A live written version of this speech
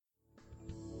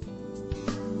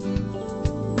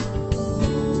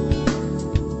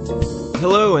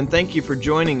Hello, and thank you for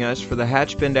joining us for the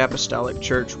Hatchbend Apostolic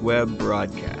Church web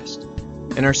broadcast.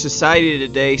 In our society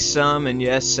today, some, and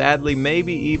yes, sadly,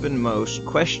 maybe even most,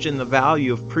 question the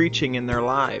value of preaching in their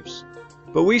lives.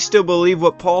 But we still believe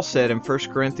what Paul said in 1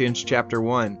 Corinthians chapter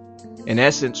 1. In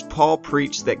essence, Paul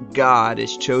preached that God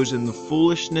has chosen the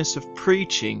foolishness of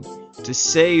preaching to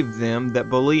save them that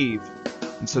believe.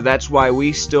 And so that's why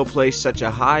we still place such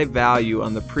a high value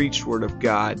on the preached word of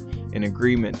God in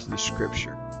agreement to the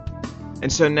Scripture.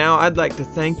 And so now I'd like to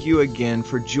thank you again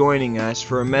for joining us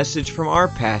for a message from our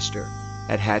pastor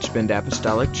at Hatchbend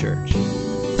Apostolic Church. Praise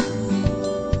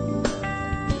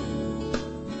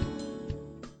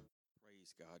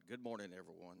God. Good morning,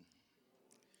 everyone.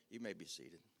 You may be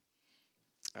seated.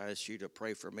 I ask you to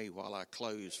pray for me while I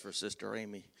close for Sister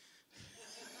Amy.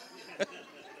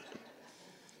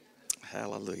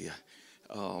 Hallelujah.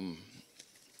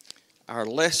 Our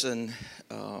lesson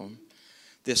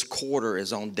this quarter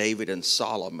is on David and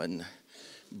Solomon,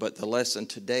 but the lesson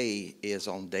today is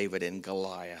on David and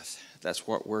Goliath. That's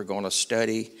what we're going to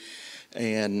study,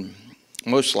 and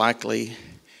most likely,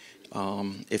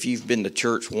 if you've been to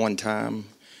church one time,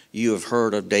 you have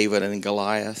heard of David and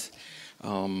Goliath.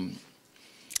 But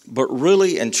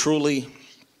really and truly,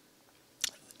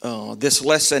 this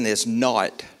lesson is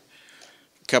not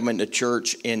coming to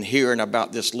church and hearing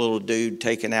about this little dude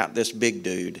taking out this big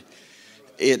dude.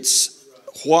 It's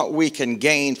what we can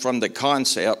gain from the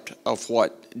concept of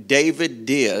what David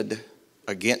did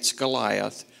against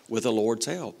Goliath with the Lord's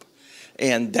help.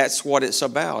 And that's what it's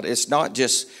about. It's not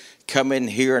just coming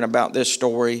hearing about this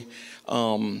story.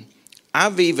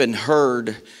 I've even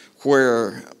heard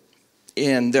where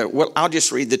I'll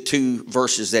just read the two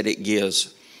verses that it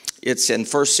gives. It's in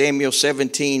 1 Samuel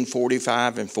 17,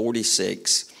 45 and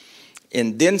 46.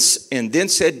 And then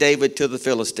said David to the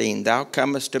Philistine, Thou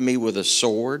comest to me with a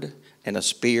sword and a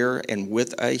spear and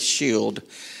with a shield.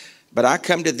 But I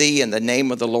come to thee in the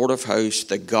name of the Lord of hosts,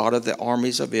 the God of the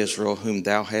armies of Israel, whom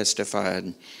thou hast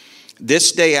defied.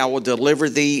 This day I will deliver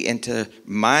thee into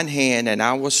mine hand, and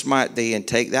I will smite thee and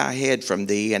take thy head from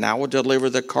thee, and I will deliver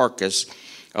the carcass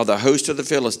of the host of the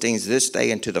Philistines this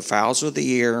day into the fowls of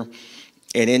the air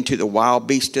and into the wild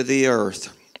beasts of the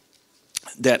earth,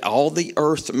 that all the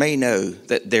earth may know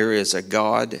that there is a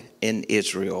God in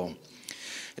Israel.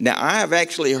 Now, I have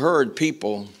actually heard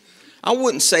people, I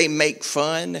wouldn't say make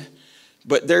fun,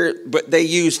 but they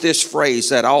use this phrase,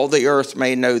 that all the earth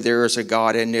may know there is a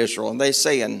God in Israel. And they're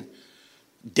saying,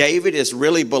 David is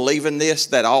really believing this,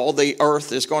 that all the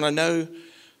earth is going to know.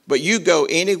 But you go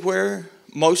anywhere,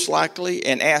 most likely,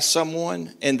 and ask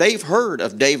someone, and they've heard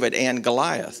of David and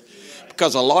Goliath.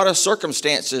 Because a lot of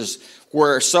circumstances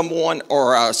where someone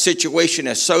or a situation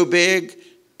is so big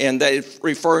and they're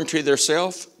referring to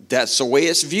themselves, that's the way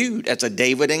it's viewed, as a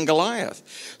David and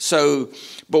Goliath. So,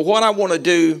 but what I want to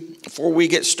do before we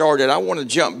get started, I want to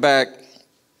jump back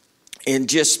and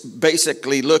just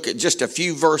basically look at just a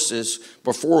few verses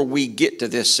before we get to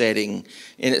this setting.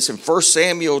 And it's in 1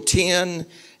 Samuel 10,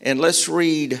 and let's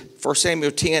read 1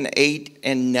 Samuel 10, 8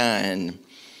 and 9.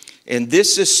 And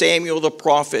this is Samuel the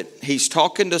prophet. He's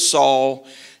talking to Saul,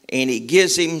 and he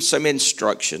gives him some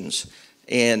instructions.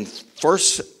 In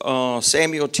 1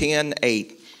 Samuel 10,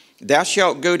 8, Thou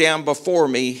shalt go down before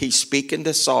me, he's speaking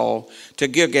to Saul, to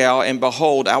Gilgal, and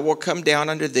behold, I will come down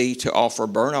unto thee to offer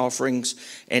burnt offerings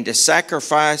and to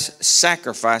sacrifice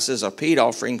sacrifices of peace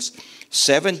offerings.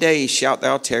 7 days shalt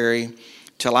thou tarry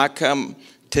till I come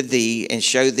to thee and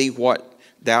show thee what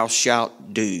thou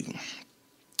shalt do.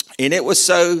 And it was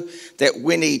so that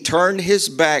when he turned his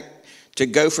back to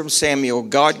go from Samuel,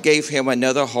 God gave him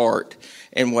another heart.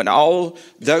 And when all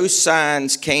those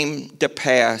signs came to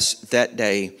pass that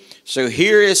day. So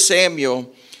here is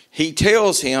Samuel. He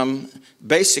tells him,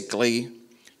 basically,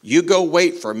 you go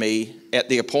wait for me at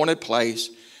the appointed place,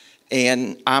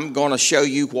 and I'm going to show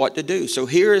you what to do. So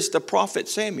here is the prophet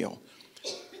Samuel.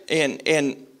 And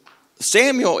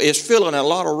Samuel is filling a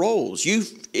lot of roles.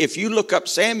 If you look up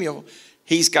Samuel,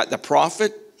 he's got the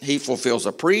prophet, he fulfills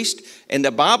a priest, and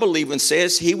the Bible even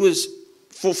says he was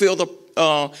fulfilled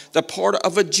the part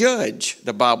of a judge,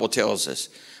 the Bible tells us,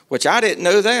 which I didn't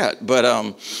know that.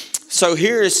 But so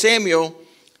here is Samuel.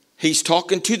 He's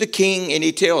talking to the king, and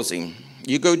he tells him,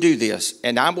 you go do this,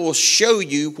 and I will show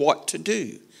you what to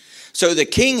do. So the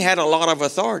king had a lot of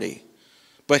authority,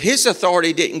 but his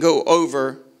authority didn't go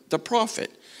over the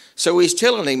prophet. So he's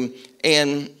telling him,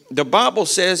 and the Bible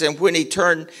says, and when he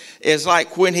turned his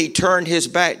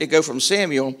back to go from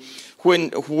Samuel,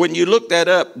 when you look that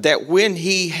up, that when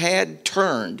he had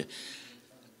turned,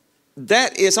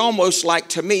 that is almost like,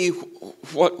 to me,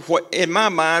 what in my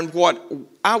mind, what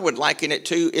I would liken it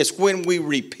to is when we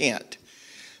repent.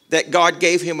 that God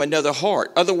gave him another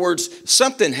heart. In other words,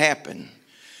 something happened.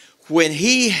 When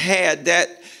he had that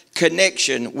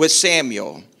connection with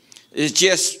Samuel, it's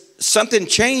just something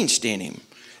changed in him.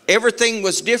 Everything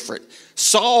was different.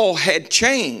 Saul had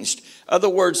changed. In other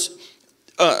words,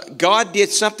 God did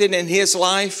something in his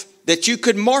life that you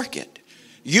could mark it.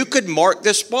 You could mark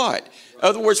the spot. In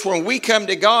other words, when we come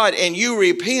to God and you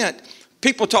repent,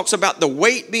 people talks about the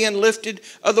weight being lifted. In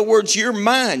other words, your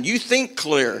mind, you think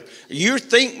clear. You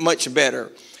think much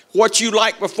better. What you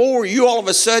liked before, you all of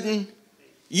a sudden,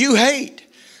 you hate.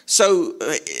 So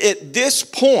at this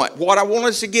point, what I want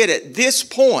us to get at this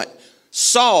point,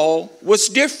 Saul was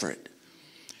different.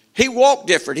 He walked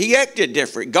different. He acted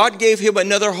different. God gave him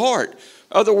another heart. In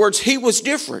other words, he was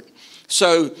different.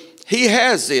 So he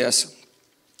has this.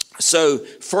 So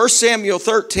 1 Samuel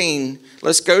 13,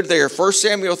 let's go there. 1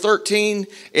 Samuel 13,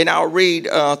 and I'll read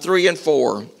 3 and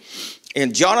 4.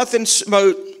 And Jonathan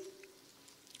smote,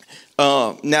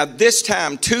 now this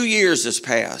time 2 years has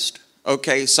passed.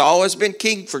 Okay, Saul has been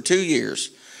king for 2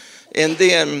 years. And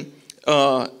then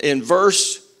in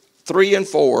verse 3 and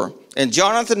 4, and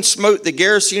Jonathan smote the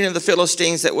garrison of the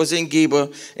Philistines that was in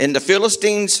Geba, and the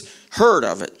Philistines heard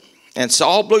of it. And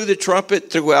Saul blew the trumpet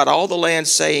throughout all the land,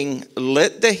 saying,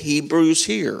 let the Hebrews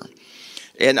hear.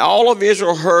 And all of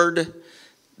Israel heard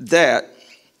that,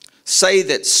 say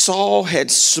that Saul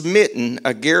had smitten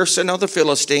a garrison of the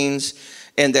Philistines,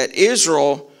 and that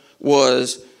Israel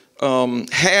was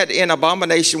had an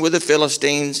abomination with the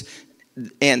Philistines,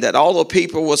 and that all the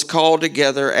people was called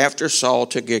together after Saul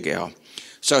to Gilgal.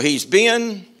 So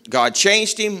God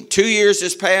changed him. 2 years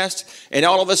has passed, and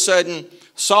all of a sudden,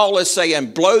 Saul is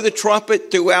saying, blow the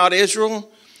trumpet throughout Israel.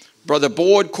 Brother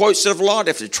Boyd quotes it a lot,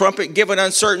 if the trumpet give an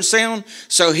uncertain sound.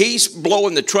 So he's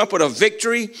blowing the trumpet of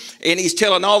victory, and he's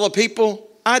telling all the people,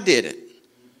 I did it.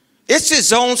 It's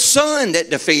his own son that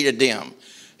defeated them.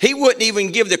 He wouldn't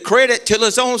even give the credit to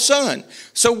his own son.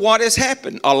 So what has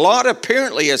happened? A lot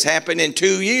apparently has happened in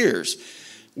 2 years.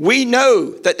 We know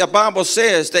that the Bible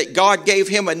says that God gave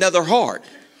him another heart.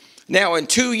 Now, in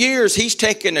 2 years, he's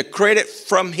taken the credit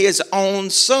from his own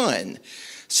son.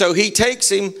 So he takes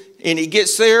him and he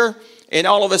gets there, and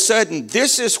all of a sudden,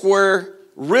 this is where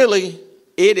really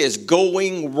it is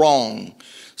going wrong.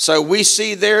 So we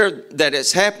see there that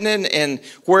it's happening, and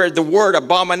where the word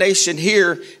abomination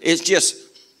here is just,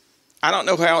 I don't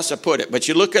know how else to put it, but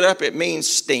you look it up, it means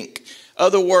stink.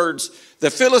 Other words,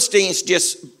 the Philistines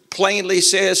just plainly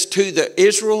says to the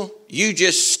Israel, you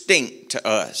just stink to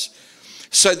us.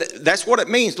 So that's what it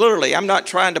means, literally. I'm not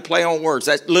trying to play on words.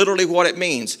 That's literally what it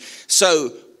means.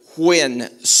 So when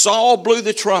Saul blew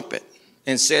the trumpet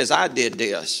and says, I did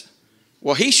this,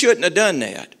 well, he shouldn't have done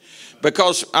that,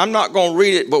 because I'm not going to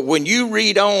read it, but when you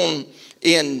read on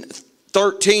in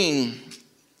 13,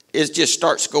 it just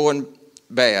starts going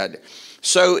bad.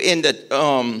 So in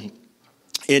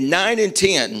 9 and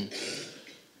 10,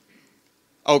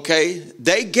 okay,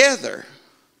 they gather.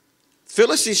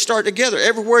 Philistines start together.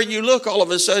 Everywhere you look, all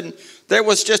of a sudden, there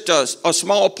was just a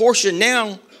small portion.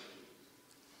 Now,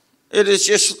 it is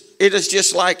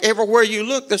just like everywhere you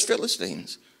look, there's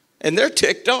Philistines. And they're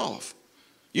ticked off.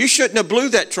 You shouldn't have blew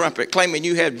that trumpet claiming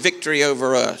you had victory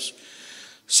over us.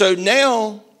 So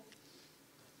now,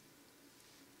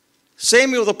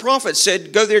 Samuel the prophet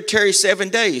said, go there, tarry 7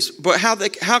 days. But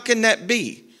how can that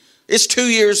be? It's 2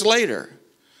 years later.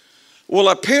 Well,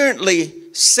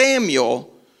 apparently, Samuel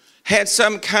had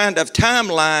some kind of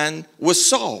timeline with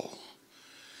Saul.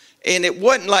 And it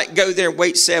wasn't like go there and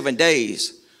wait 7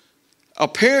 days.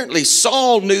 Apparently,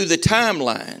 Saul knew the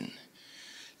timeline.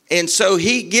 And so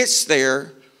he gets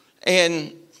there,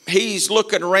 and he's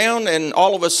looking around, and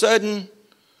all of a sudden,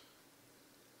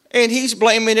 and he's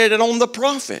blaming it on the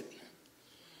prophet.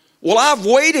 Well, I've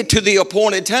waited to the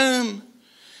appointed time.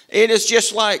 And it's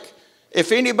just like,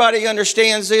 if anybody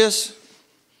understands this,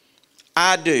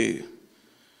 I do.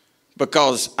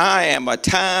 Because I am a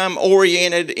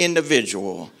time-oriented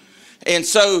individual. And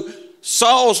so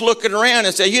Saul's looking around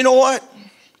and said, you know what?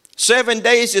 7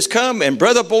 days has come and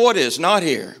Brother Boyd is not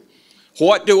here.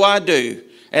 What do I do?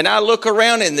 And I look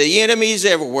around and the enemy's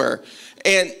everywhere.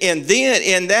 And then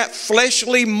in that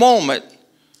fleshly moment,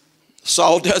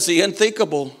 Saul does the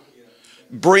unthinkable.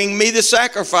 Bring me the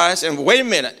sacrifice. And wait a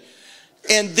minute.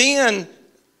 And then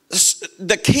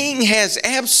the king has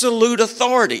absolute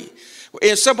authority.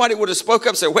 If somebody would have spoke up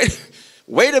and said,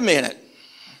 wait a minute.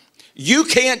 You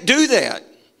can't do that.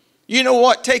 You know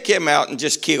what? Take him out and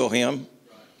just kill him.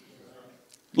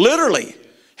 Literally.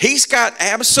 He's got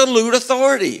absolute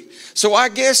authority. So I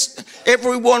guess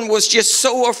everyone was just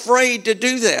so afraid to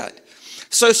do that.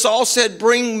 So Saul said,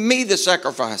 bring me the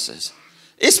sacrifices.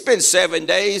 It's been 7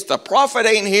 days. The prophet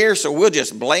ain't here, so we'll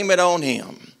just blame it on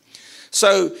him.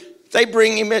 So they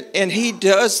bring him in, and he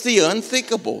does the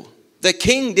unthinkable. The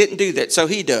king didn't do that, so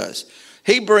he does.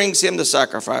 He brings him the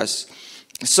sacrifice.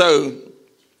 So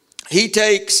he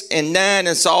takes, and 9,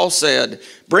 and Saul said,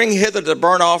 bring hither the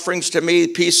burnt offerings to me,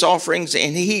 peace offerings.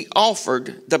 And he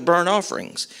offered the burnt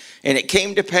offerings. And it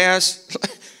came to pass,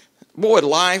 boy,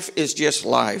 life is just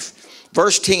life.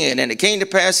 Verse 10, and it came to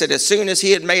pass that as soon as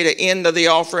he had made an end of the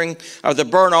offering of the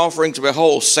burnt offerings,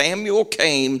 behold, Samuel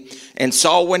came, and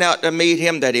Saul went out to meet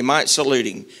him that he might salute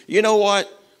him. You know what?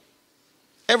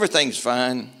 Everything's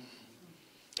fine.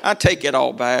 I take it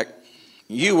all back.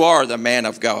 You are the man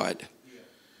of God.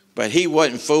 But he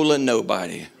wasn't fooling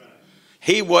nobody.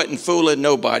 He wasn't fooling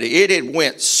nobody. It had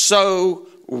went so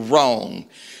wrong.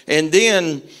 And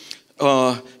then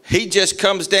he just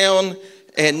comes down,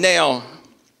 and now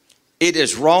it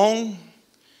is wrong.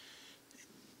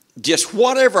 Just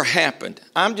whatever happened.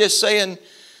 I'm just saying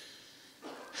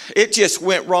it just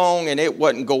went wrong and it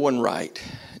wasn't going right.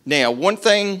 Now, one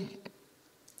thing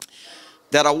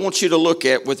that I want you to look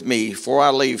at with me before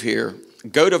I leave here,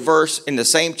 go to verse in the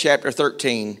same chapter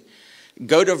 13.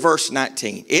 Go to verse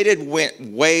 19. It had went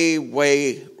way,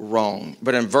 way wrong.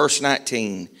 But in verse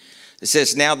 19, it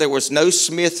says, now there was no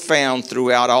smith found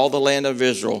throughout all the land of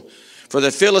Israel. For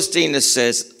the Philistine, it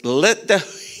says, let the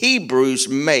Hebrews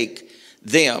make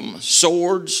them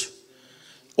swords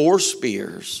or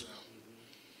spears.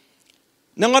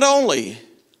 Not only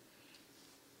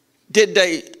did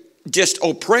they just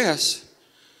oppress,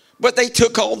 but they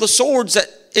took all the swords that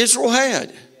Israel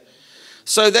had.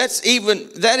 So that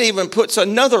even puts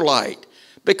another light,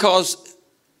 because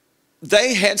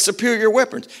they had superior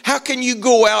weapons. How can you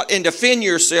go out and defend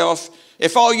yourself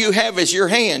if all you have is your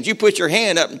hands? You put your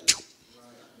hand up and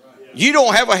you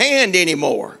don't have a hand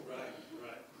anymore.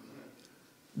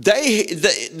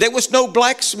 There was no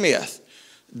blacksmith.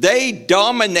 They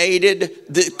dominated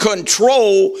the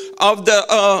control of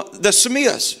the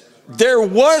smiths. There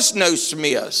was no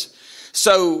smiths.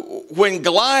 So when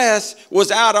Goliath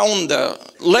was out on the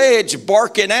ledge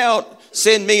barking out,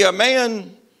 send me a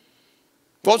man,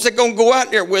 what's it going to go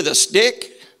out there with, a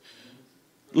stick?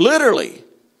 Literally.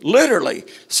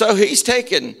 So he's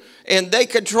taken, and they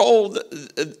control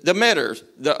the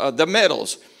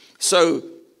metals. So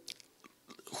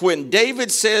when David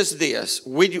says this,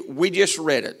 we just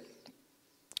read it.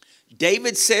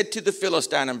 David said to the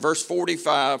Philistine in verse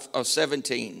 45 of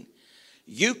 17,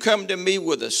 you come to me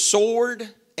with a sword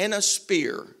and a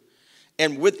spear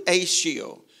and with a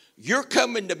shield. You're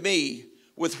coming to me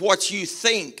with what you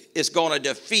think is going to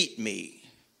defeat me.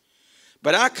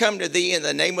 But I come to thee in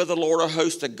the name of the Lord of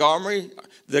hosts, the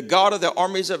God of the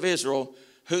armies of Israel,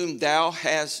 whom thou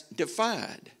hast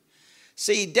defied.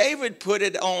 See, David put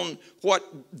it on what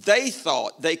they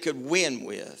thought they could win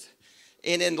with.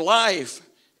 And in life,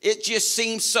 it just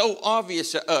seems so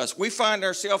obvious to us. We find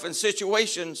ourselves in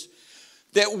situations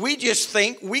that we just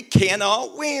think we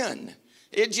cannot win.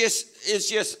 It's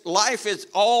just life is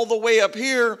all the way up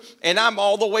here and I'm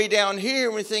all the way down here.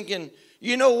 And we're thinking,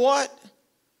 you know what?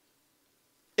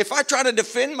 If I try to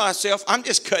defend myself, I'm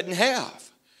just cut in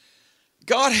half.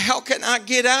 God, how can I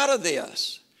get out of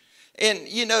this? And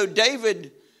you know,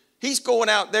 David, he's going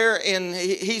out there and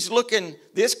he's looking,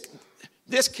 this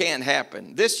can't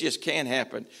happen. This just can't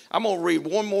happen. I'm going to read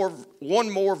one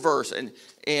more verse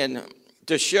and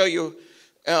to show you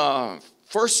 1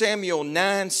 Samuel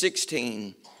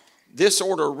 9:16. This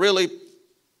order really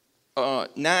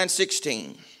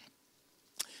 9:16.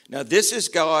 Now this is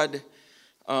God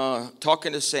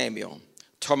talking to Samuel.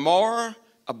 Tomorrow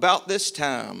about this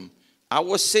time I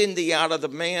will send thee out of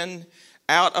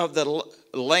the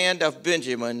land of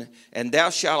Benjamin, and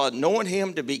thou shalt anoint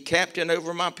him to be captain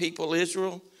over my people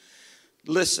Israel.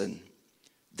 Listen,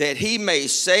 that he may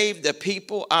save the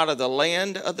people out of the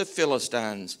land of the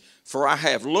Philistines. For I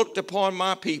have looked upon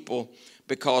my people,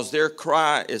 because their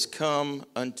cry is come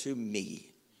unto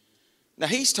me. Now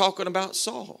he's talking about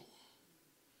Saul.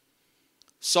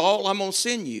 Saul, I'm going to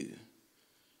send you.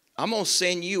 I'm going to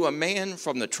send you a man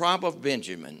from the tribe of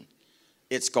Benjamin.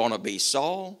 It's going to be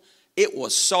Saul. It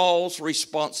was Saul's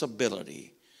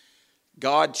responsibility.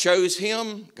 God chose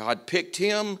him. God picked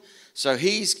him. So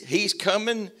he's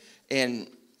coming, and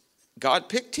God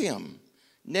picked him.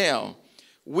 Now,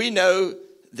 we know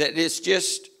that it's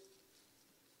just,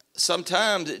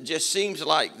 sometimes it just seems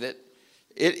like that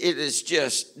it is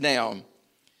just, now,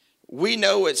 we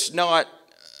know it's not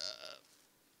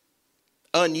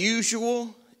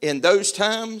unusual in those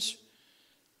times.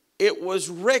 It was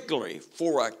regular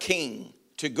for a king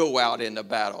to go out into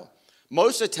battle.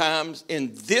 Most of the times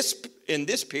in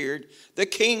this period, the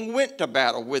king went to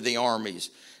battle with the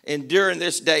armies and during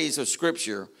this days of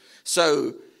Scripture.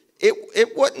 So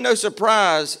it wasn't no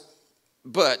surprise,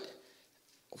 but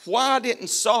why didn't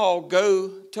Saul go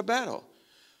to battle?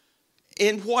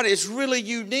 And what is really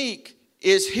unique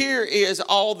is here is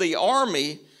all the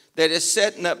army that is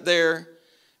setting up there,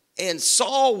 and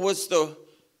Saul was the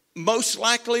most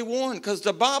likely one, because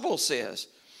the Bible says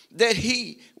that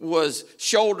he was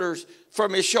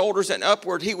from his shoulders and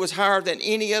upward, he was higher than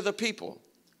any other people.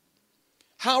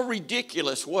 How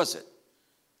ridiculous was it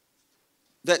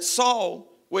that Saul,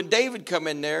 when David come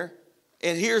in there,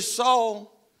 and here's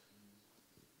Saul?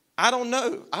 I don't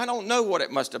know what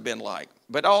it must have been like.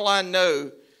 But all I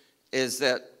know is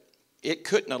that it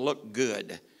couldn't have looked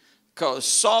good, because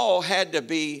Saul had to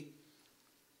be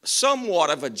somewhat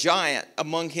of a giant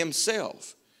among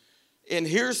himself. And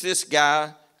here's this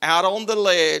guy out on the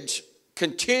ledge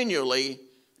continually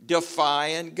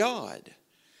defying God.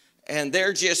 And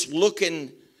they're just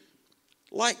looking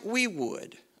like we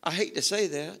would. I hate to say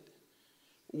that.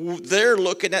 They're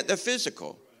looking at the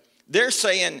physical. They're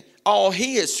saying, all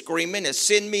he is screaming is,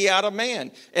 send me out a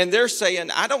man. And they're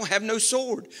saying, I don't have no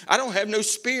sword. I don't have no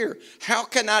spear. How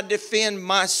can I defend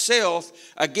myself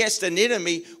against an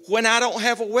enemy when I don't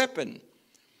have a weapon?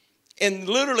 And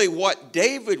literally what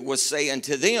David was saying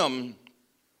to them,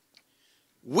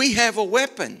 we have a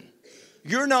weapon.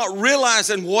 You're not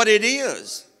realizing what it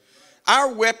is.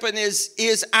 Our weapon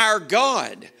is our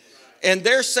God. And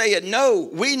they're saying, no,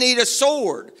 we need a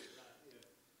sword.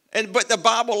 But the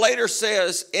Bible later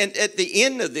says, and at the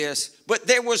end of this, but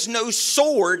there was no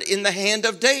sword in the hand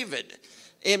of David.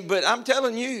 But I'm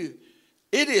telling you,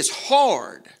 it is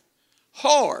hard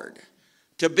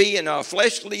to be in a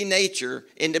fleshly nature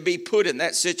and to be put in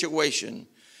that situation.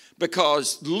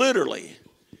 Because literally,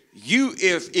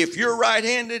 if you're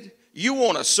right-handed, you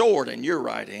want a sword in your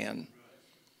right hand.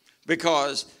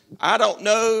 Because I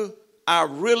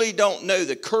really don't know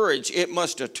the courage it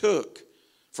must have took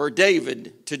for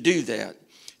David to do that.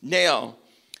 Now,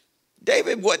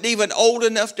 David wasn't even old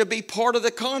enough to be part of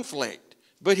the conflict,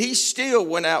 but he still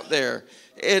went out there.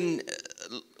 And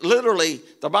literally,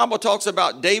 the Bible talks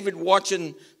about David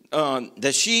watching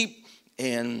the sheep,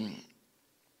 and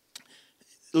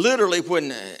literally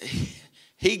when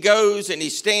he goes and he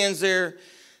stands there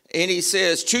and he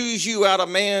says, choose you out a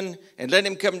man and let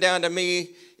him come down to me.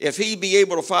 If he be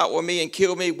able to fight with me and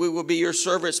kill me, we will be your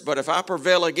servants. But if I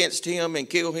prevail against him and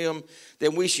kill him,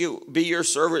 then we shall be your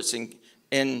servants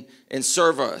and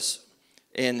serve us.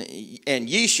 And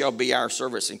ye shall be our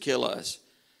servants and kill us.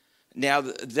 Now,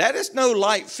 that is no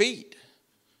light feat.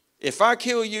 If I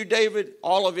kill you, David,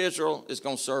 all of Israel is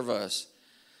going to serve us.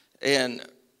 And,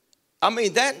 I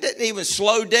mean, that didn't even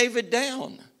slow David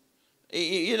down.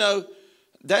 You know,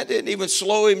 that didn't even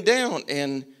slow him down.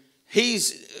 And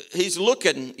he's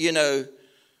looking, you know.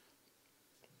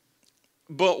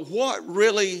 But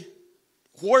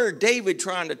where David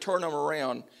trying to turn him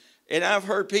around? And I've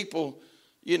heard people,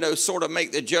 you know, sort of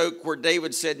make the joke where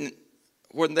David said,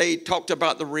 when they talked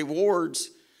about the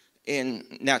rewards, and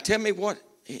now tell me what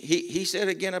he said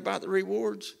again about the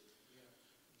rewards.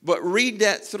 But read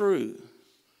that through.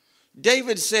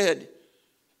 David said,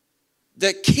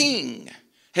 the king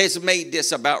has made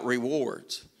this about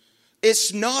rewards.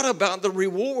 It's not about the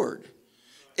reward.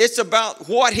 It's about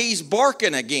what he's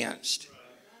barking against.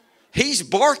 He's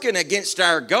barking against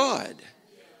our God.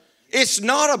 It's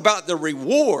not about the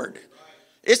reward.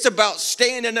 It's about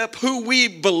standing up who we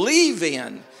believe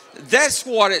in. That's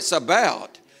what it's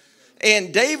about.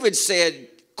 And David said,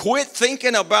 quit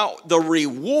thinking about the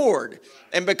reward.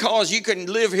 And because you can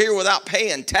live here without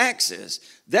paying taxes,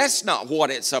 that's not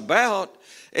what it's about.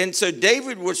 And so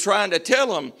David was trying to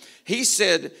tell him, he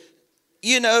said,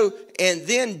 you know, and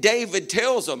then David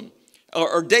tells him,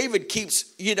 or David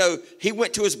keeps, you know, he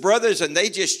went to his brothers and they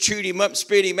just chewed him up,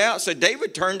 spit him out. So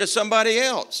David turned to somebody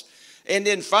else. And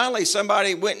then finally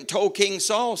somebody went and told King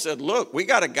Saul, said, look, we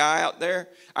got a guy out there.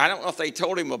 I don't know if they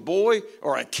told him a boy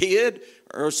or a kid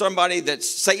or somebody that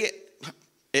say it.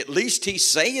 At least he's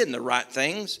saying the right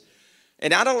things.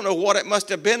 And I don't know what it must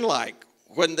have been like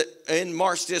when in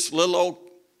marched this little old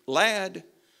lad.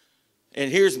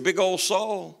 And here's big old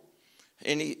Saul.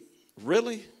 And he,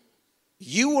 really?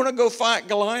 You want to go fight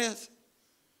Goliath?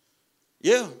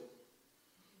 Yeah.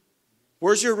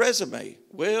 Where's your resume?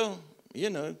 Well, you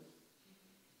know.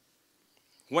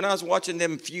 When I was watching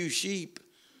them few sheep,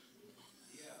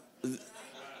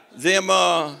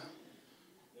 a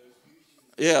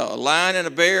lion and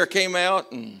a bear came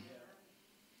out,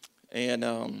 and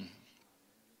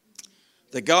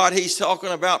the God he's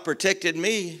talking about protected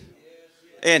me.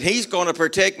 And he's going to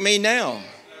protect me now.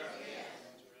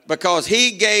 Because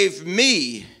he gave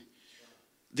me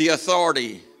the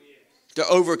authority to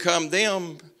overcome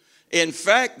them. In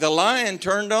fact, the lion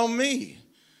turned on me.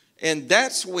 And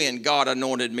that's when God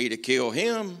anointed me to kill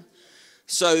him.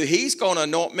 So he's going to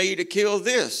anoint me to kill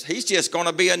this. He's just going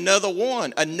to be another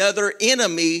one, another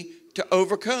enemy to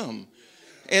overcome.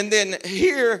 And then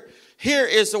here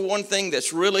is the one thing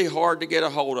that's really hard to get a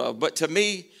hold of. But to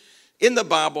me, in the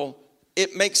Bible,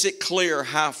 it makes it clear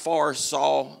how far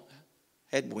Saul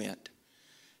had went.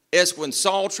 It's when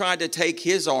Saul tried to take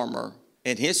his armor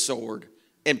and his sword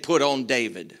and put on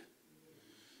David.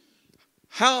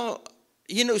 How,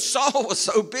 Saul was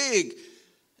so big.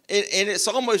 And it's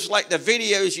almost like the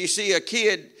videos you see a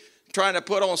kid trying to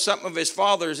put on something of his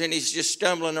father's and he's just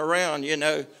stumbling around,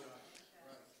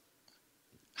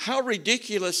 How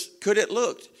ridiculous could it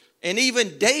look? And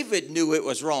even David knew it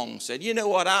was wrong. Said, you know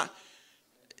what,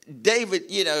 David,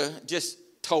 just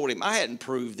told him, I hadn't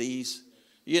proved these.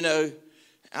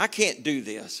 I can't do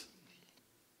this.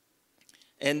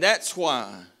 And that's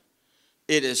why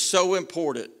it is so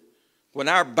important when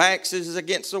our backs is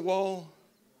against the wall,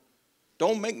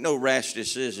 don't make no rash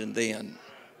decision then.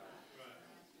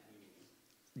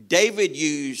 David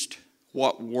used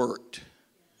what worked.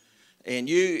 And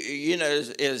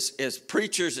as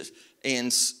preachers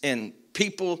and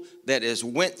people that has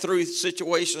went through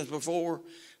situations before,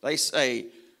 they say,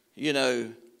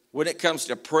 when it comes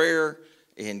to prayer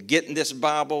and getting this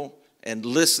Bible and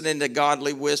listening to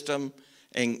godly wisdom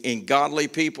and godly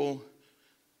people,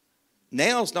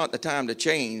 now's not the time to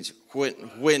change.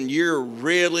 When you're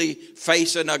really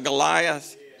facing a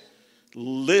Goliath,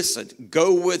 listen,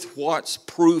 go with what's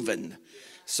proven.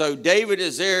 So David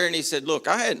is there and he said, look,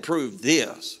 I hadn't proved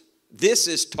this. This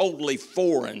is totally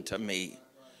foreign to me.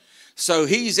 So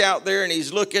he's out there and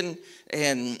he's looking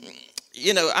and,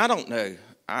 I don't know.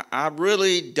 I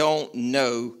really don't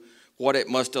know what it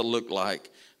must have looked like.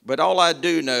 But all I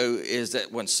do know is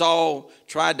that when Saul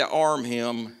tried to arm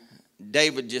him,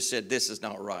 David just said, this is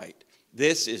not right.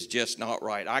 This is just not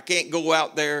right. I can't go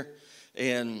out there,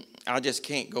 and I just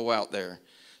can't go out there.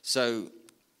 So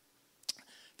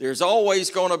there's always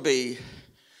going to be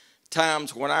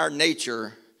times when our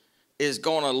nature is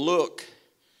going to look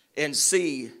and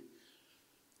see,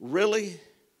 really,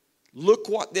 look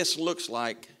what this looks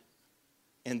like,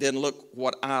 and then look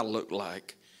what I look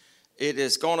like. It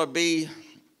is going to be,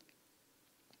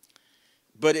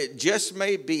 but it just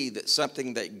may be that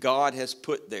something that God has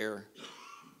put there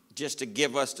just to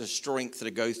give us the strength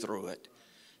to go through it.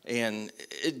 And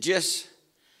it just,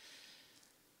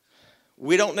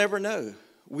 we don't never know.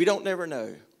 We don't never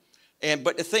know.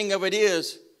 But the thing of it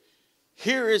is,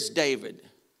 here is David.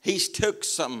 He's took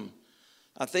some,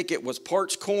 I think it was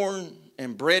parched corn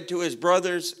and bread to his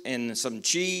brothers and some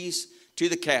cheese to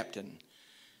the captain.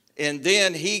 And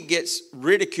then he gets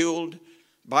ridiculed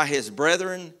by his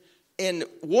brethren. And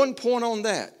one point on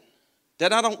that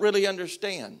I don't really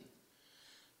understand,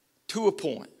 to a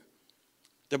point.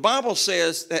 The Bible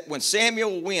says that when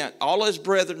Samuel went, all his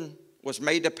brethren was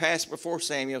made to pass before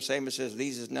Samuel. Samuel says,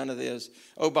 these is none of this.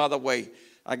 Oh, by the way,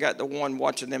 I got the one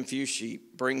watching them few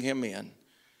sheep. Bring him in.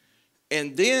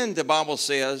 And then the Bible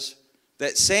says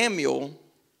that Samuel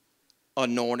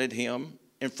anointed him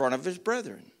in front of his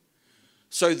brethren.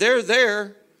 So they're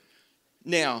there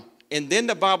now. And then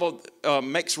the Bible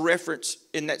makes reference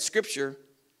in that scripture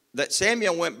that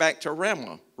Samuel went back to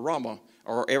Ramah,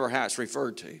 or ever how it's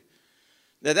referred to.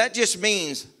 Now that just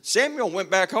means Samuel went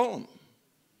back home.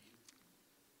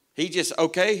 He just,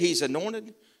 he's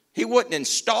anointed. He wasn't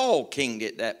installed king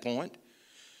at that point.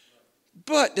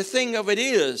 But the thing of it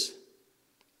is,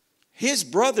 his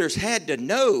brothers had to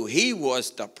know he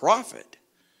was the prophet.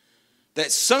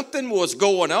 That something was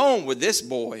going on with this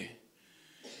boy.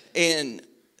 And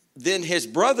then his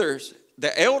brothers,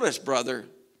 the eldest brother,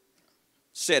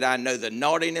 said, I know the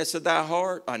naughtiness of thy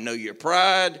heart. I know your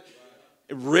pride.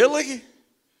 Really?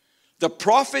 The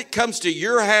prophet comes to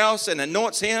your house and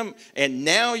anoints him, and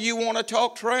now you want to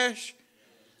talk trash?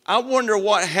 I wonder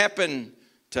what happened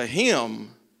to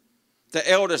him, the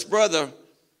eldest brother,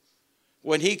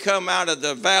 when he come out of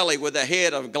the valley with the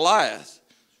head of Goliath.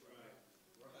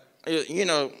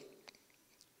 David,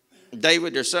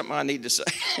 there's something I need to say.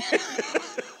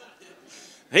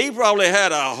 He probably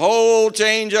had a whole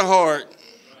change of heart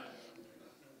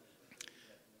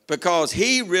because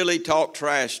he really talked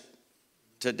trash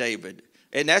to David.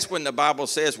 And that's when the Bible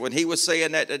says when he was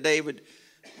saying that to David,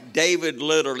 David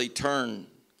literally turned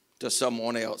to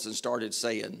someone else and started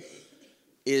saying,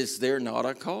 is there not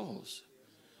a cause?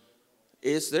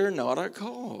 Is there not a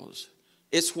cause?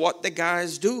 It's what the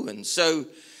guy's doing. So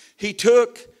he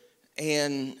took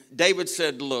And David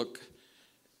said, look,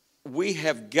 we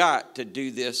have got to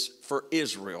do this for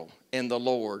Israel and the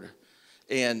Lord.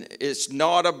 And it's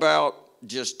not about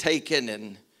just taking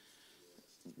and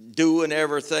doing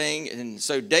everything. And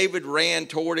so David ran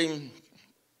toward him,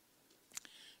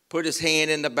 put his hand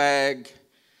in the bag.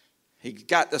 He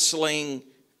got the sling.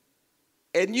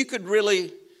 And you could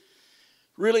really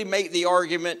make the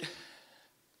argument,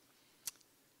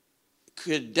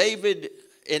 could David,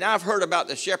 and I've heard about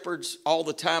the shepherds all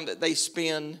the time that they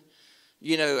spend,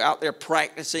 out there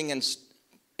practicing and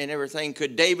everything.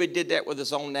 Could David did that with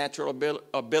his own natural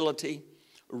ability,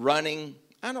 running?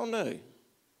 I don't know.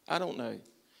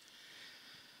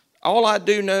 All I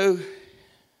do know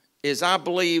is I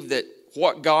believe that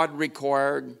what God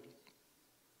required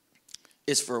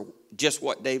is for just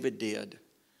what David did.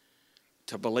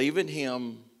 To believe in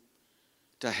him,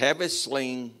 to have his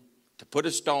sling, to put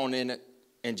a stone in it,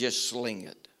 and just sling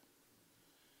it.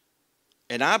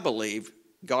 And I believe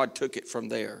God took it from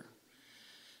there.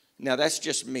 Now that's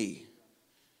just me.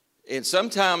 And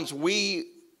sometimes we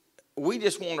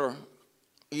just want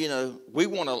to, we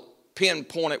want to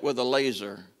pinpoint it with a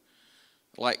laser.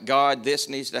 Like, God, this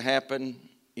needs to happen.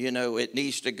 It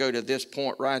needs to go to this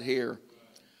point right here.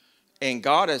 And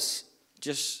God is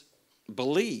just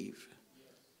believe.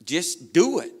 Just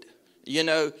do it.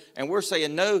 And we're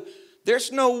saying, no,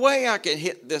 there's no way I can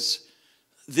hit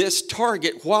this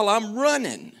target while I'm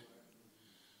running.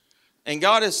 And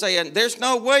God is saying, there's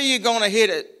no way you're going to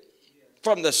hit it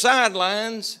from the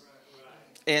sidelines.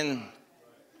 And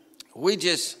we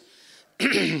just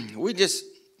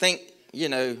think,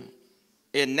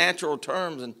 in natural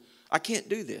terms, and I can't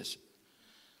do this.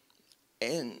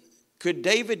 And could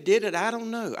David did it? I don't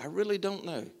know. I really don't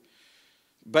know.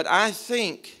 But I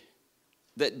think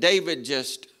that David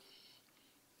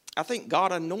I think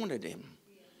God anointed him.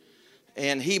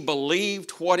 And he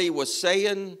believed what he was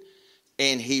saying,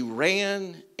 and he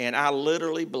ran, and I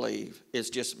literally believe, it's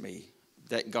just me,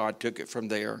 that God took it from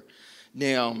there.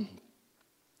 Now,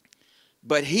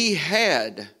 but he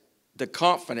had the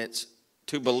confidence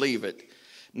to believe it.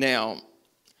 Now,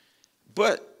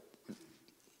 but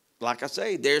like I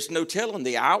say, there's no telling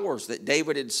the hours that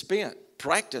David had spent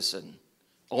practicing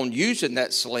on using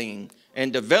that sling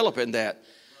and developing that.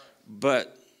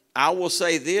 But I will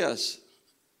say this,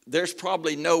 there's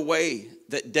probably no way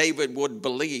that David would have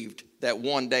believed that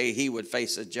one day he would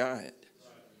face a giant.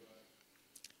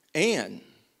 And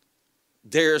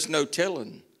there's no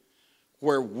telling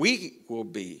where we will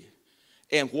be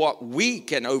and what we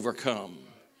can overcome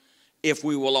if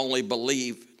we will only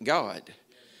believe God.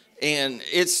 And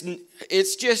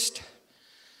it's just,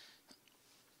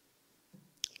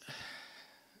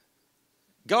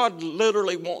 God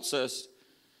literally wants us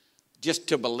just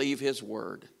to believe his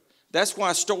word. That's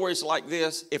why stories like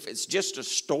this, if it's just a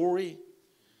story,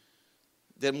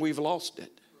 then we've lost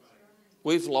it.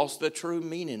 We've lost the true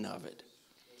meaning of it.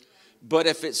 But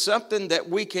if it's something that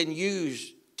we can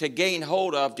use to gain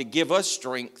hold of, to give us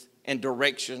strength and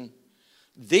direction,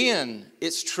 then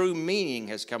its true meaning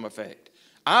has come effect.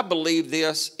 I believe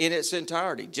this in its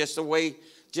entirety, just the way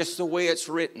it's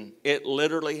written. It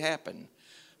literally happened.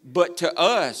 But to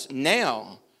us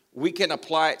now, we can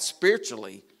apply it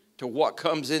spiritually to what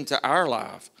comes into our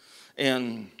life.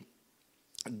 And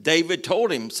David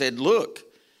told him, said, look,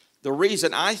 the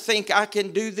reason I think I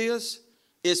can do this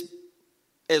is,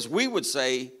 as we would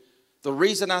say, the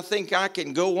reason I think I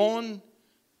can go on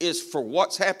is for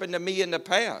what's happened to me in the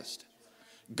past.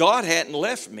 God hadn't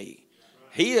left me.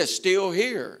 He is still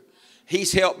here.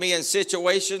 He's helped me in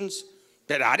situations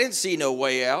that I didn't see no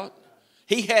way out.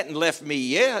 He hadn't left me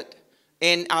yet,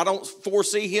 and I don't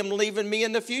foresee him leaving me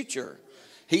in the future.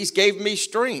 He's gave me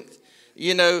strength,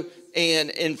 and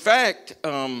in fact,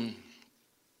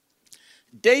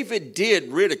 David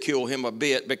did ridicule him a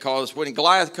bit, because when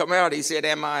Goliath come out, he said,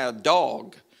 am I a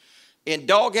dog? And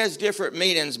dog has different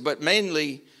meanings, but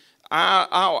mainly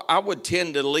I would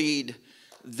tend to lead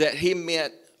that he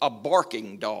meant a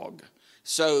barking dog.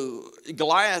 So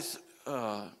Goliath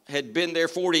had been there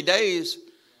 40 days.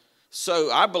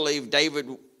 So I believe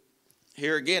David,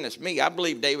 here again, it's me. I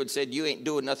believe David said, you ain't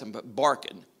doing nothing but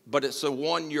barking. But it's the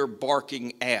one you're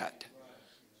barking at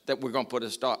that we're going to put a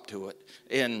stop to it.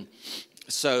 And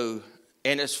so,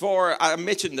 and as far, I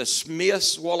mentioned the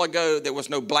smiths a while ago, there was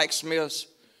no blacksmiths.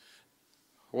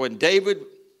 When David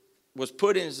was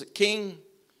put in as king,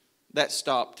 that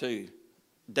stopped too.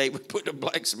 David put the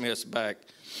blacksmiths back.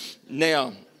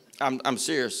 Now, I'm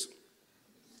serious.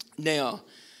 Now,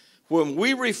 when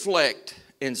we reflect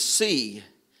and see,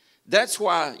 that's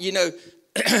why,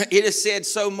 it is said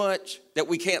so much that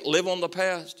we can't live on the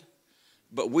past,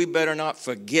 but we better not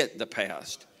forget the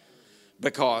past.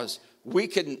 because we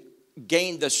can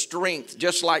gain the strength,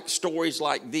 just like stories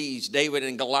like these, David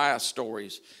and Goliath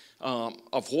stories,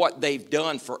 of what they've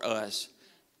done for us,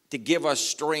 to give us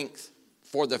strength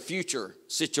for the future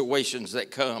situations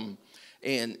that come.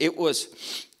 And it was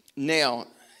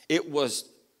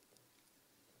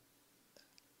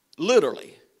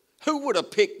literally, who would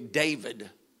have picked David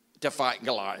to fight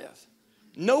Goliath?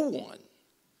 No one.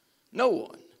 No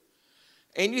one.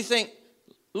 And you think,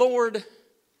 Lord,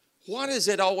 why does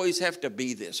it always have to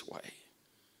be this way?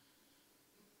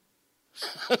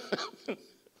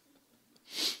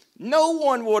 No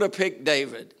one would have picked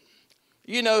David.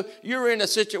 You know, you're in a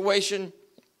situation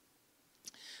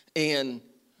and,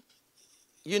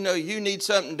 you know, you need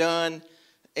something done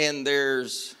and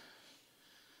there's,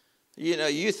 you know,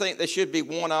 you think there should be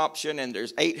one option and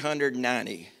there's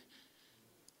 890.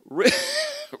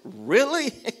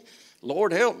 Really?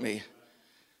 Lord help me.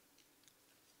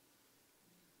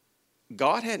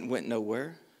 God hadn't went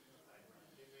nowhere.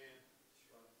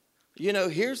 You know,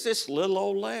 here's this little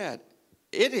old lad.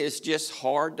 It is just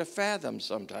hard to fathom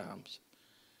sometimes.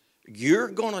 You're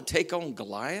going to take on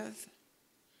Goliath?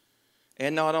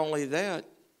 And not only that,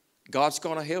 God's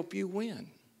going to help you win.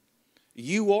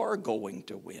 You are going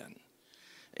to win.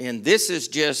 And this is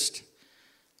just,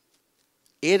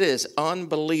 it is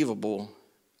unbelievable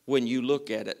when you look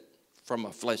at it from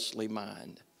a fleshly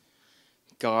mind.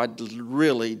 God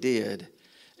really did.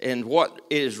 And what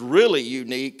is really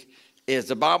unique is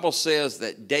the Bible says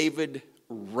that David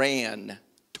ran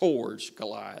towards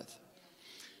Goliath.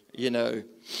 You know,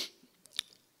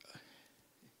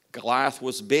 Goliath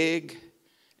was big.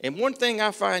 And one thing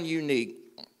I find unique,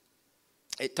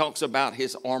 it talks about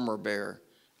his armor bearer.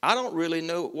 I don't really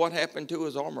know what happened to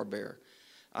his armor bearer.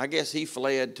 I guess he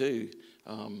fled too.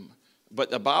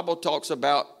 But the Bible talks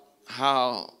about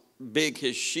how big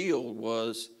his shield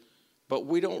was, but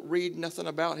we don't read nothing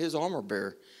about his armor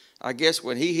bearer. I guess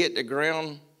when he hit the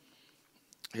ground,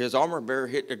 his armor bearer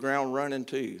hit the ground running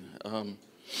too.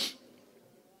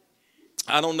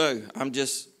 I don't know.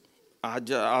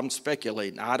 I'm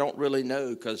speculating. I don't really know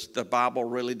because the Bible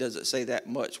really doesn't say that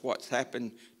much what's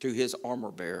happened to his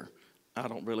armor bearer. I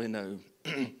don't really know.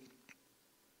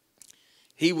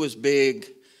 He was big,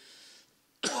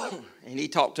 and he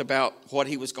talked about what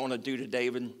he was going to do to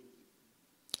David,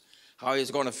 how he was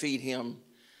going to feed him.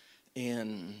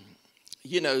 And,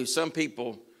 you know, some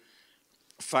people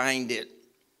find it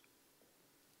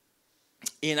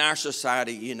in our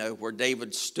society, you know, where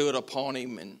David stood upon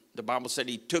him, and the Bible said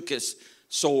he took his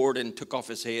sword and took off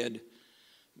his head.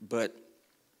 But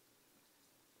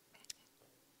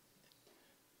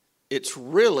it's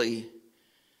really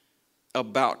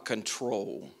about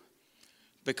control.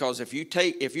 Because if you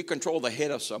control the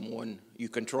head of someone, you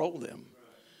control them.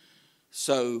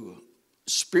 So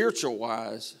spiritual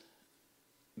wise,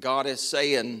 God is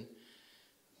saying,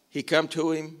 he come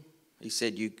to him, he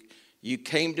said, you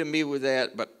came to me with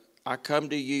that, but I come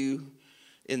to you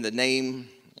in the name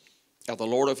of the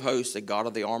Lord of hosts, the God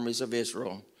of the armies of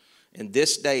Israel. And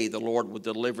this day the Lord will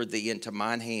deliver thee into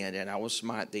mine hand, and I will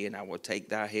smite thee, and I will take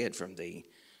thy head from thee.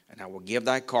 And I will give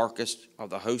thy carcass of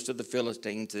the host of the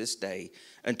Philistines this day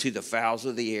unto the fowls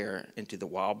of the air and to the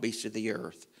wild beasts of the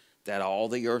earth, that all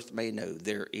the earth may know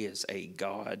there is a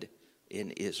God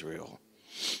in Israel.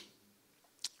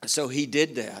 So he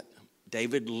did that.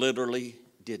 David literally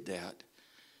did that.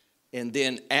 And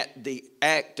then at the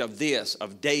act of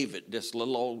David, this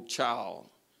little old child,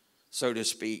 so to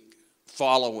speak,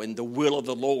 following the will of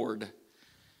the Lord,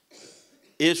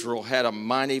 Israel had a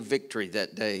mighty victory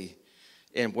that day.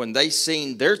 And when they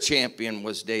seen their champion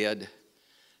was dead,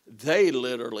 they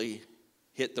literally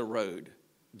hit the road.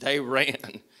 They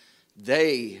ran.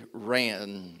 They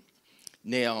ran.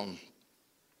 Now,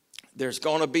 there's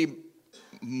going to be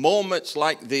moments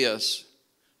like this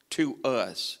to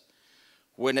us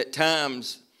when at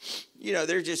times, you know,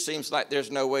 there just seems like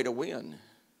there's no way to win.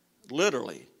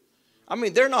 Literally. I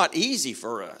mean, they're not easy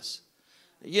for us.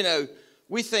 You know,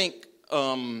 we think,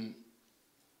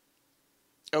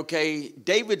 okay,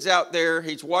 David's out there,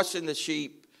 he's watching the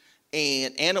sheep,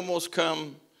 and animals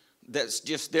come that's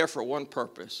just there for one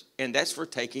purpose, and that's for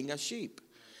taking a sheep.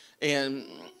 And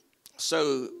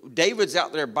so David's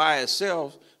out there by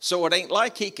himself, so it ain't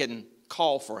like he can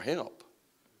call for help.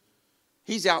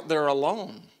 He's out there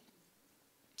alone.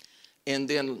 And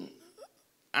then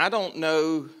I don't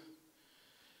know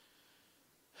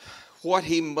what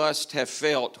he must have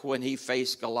felt when he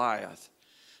faced Goliath,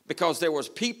 because there was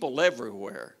people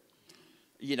everywhere.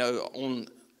 You know,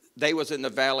 they was in the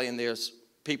valley and there's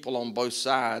people on both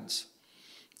sides.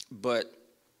 But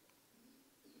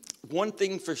one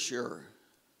thing for sure,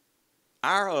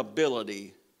 our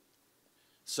ability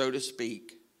so to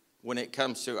speak, when it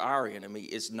comes to our enemy,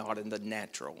 is not in the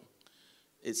natural.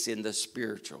 It's in the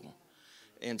spiritual.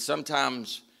 And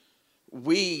sometimes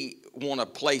we want to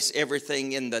place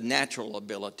everything in the natural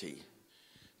ability.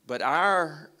 But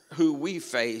who we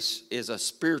face is a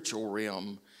spiritual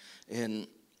realm. And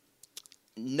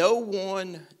no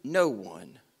one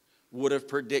would have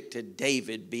predicted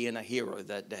David being a hero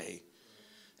that day.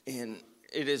 And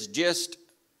it is just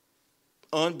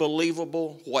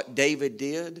unbelievable what David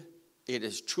did. It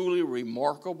is truly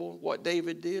remarkable what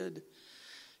David did.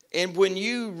 And when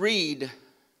you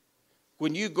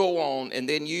go on and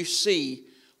then you see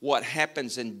what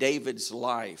happens in David's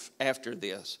life after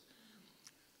this,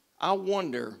 I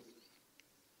wonder,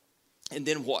 and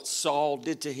then what Saul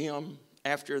did to him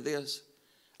after this,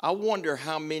 I wonder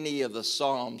how many of the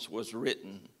Psalms was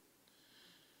written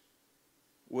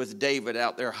with David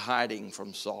out there hiding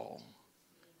from Saul.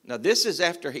 Now this is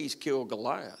after he's killed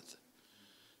Goliath.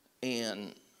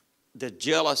 And the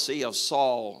jealousy of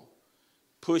Saul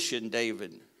pushing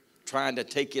David, trying to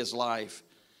take his life,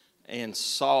 and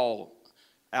Saul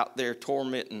out there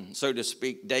tormenting, so to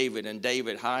speak, David, and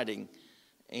David hiding,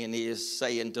 and he is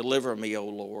saying, "Deliver me, O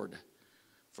Lord,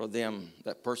 for them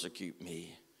that persecute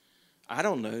me." I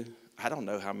don't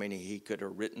know how many he could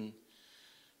have written,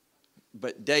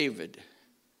 but David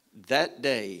that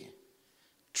day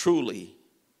truly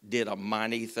did a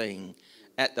mighty thing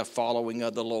at the following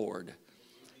of the Lord.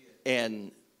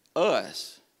 And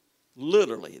us,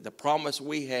 literally, the promise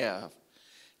we have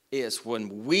is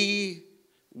when we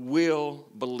will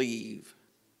believe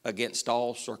against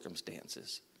all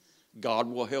circumstances, God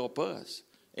will help us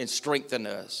and strengthen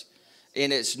us.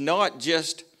 And it's not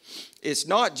just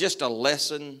a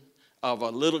lesson of a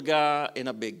little guy and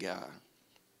a big guy.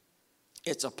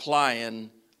 It's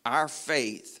applying our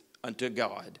faith unto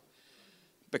God.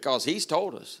 Because he's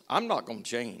told us, I'm not going to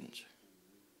change.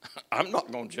 I'm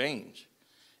not going to change.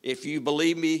 If you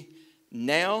believe me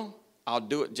now, I'll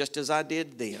do it just as I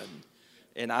did then.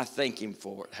 And I thank him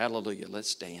for it. Hallelujah. Let's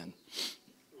stand.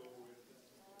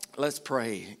 Let's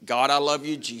pray. God, I love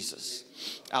you, Jesus.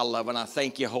 I love and I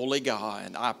thank you, Holy God.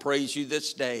 And I praise you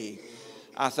this day.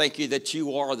 I thank you that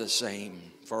you are the same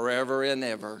forever and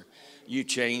ever. You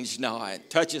change not.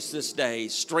 Touch us this day.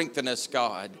 Strengthen us,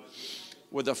 God,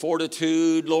 with the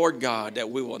fortitude, Lord God, that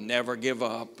we will never give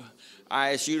up.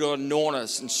 I ask you to anoint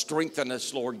us and strengthen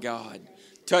us, Lord God.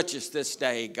 Touch us this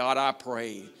day. God, I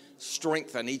pray.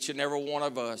 Strengthen each and every one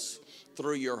of us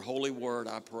through your holy word,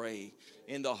 I pray.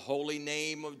 In the holy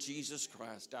name of Jesus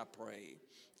Christ, I pray.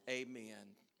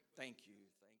 Amen. Thank you.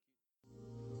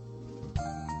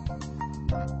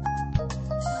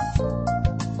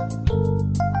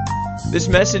 This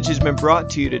message has been brought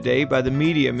to you today by the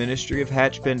media ministry of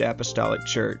Hatchbend Apostolic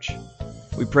Church.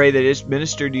 We pray that it's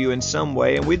ministered to you in some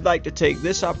way, and we'd like to take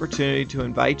this opportunity to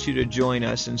invite you to join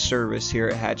us in service here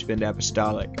at Hatchbend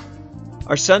Apostolic.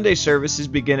 Our Sunday services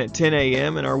begin at 10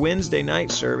 a.m. and our Wednesday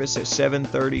night service at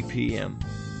 7:30 p.m.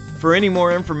 For any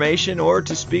more information or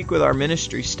to speak with our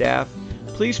ministry staff,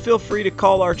 please feel free to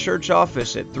call our church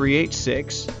office at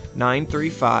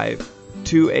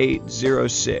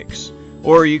 386-935-2806.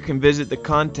 Or you can visit the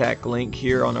contact link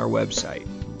here on our website.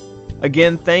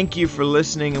 Again, thank you for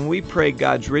listening, and we pray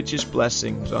God's richest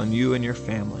blessings on you and your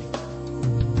family.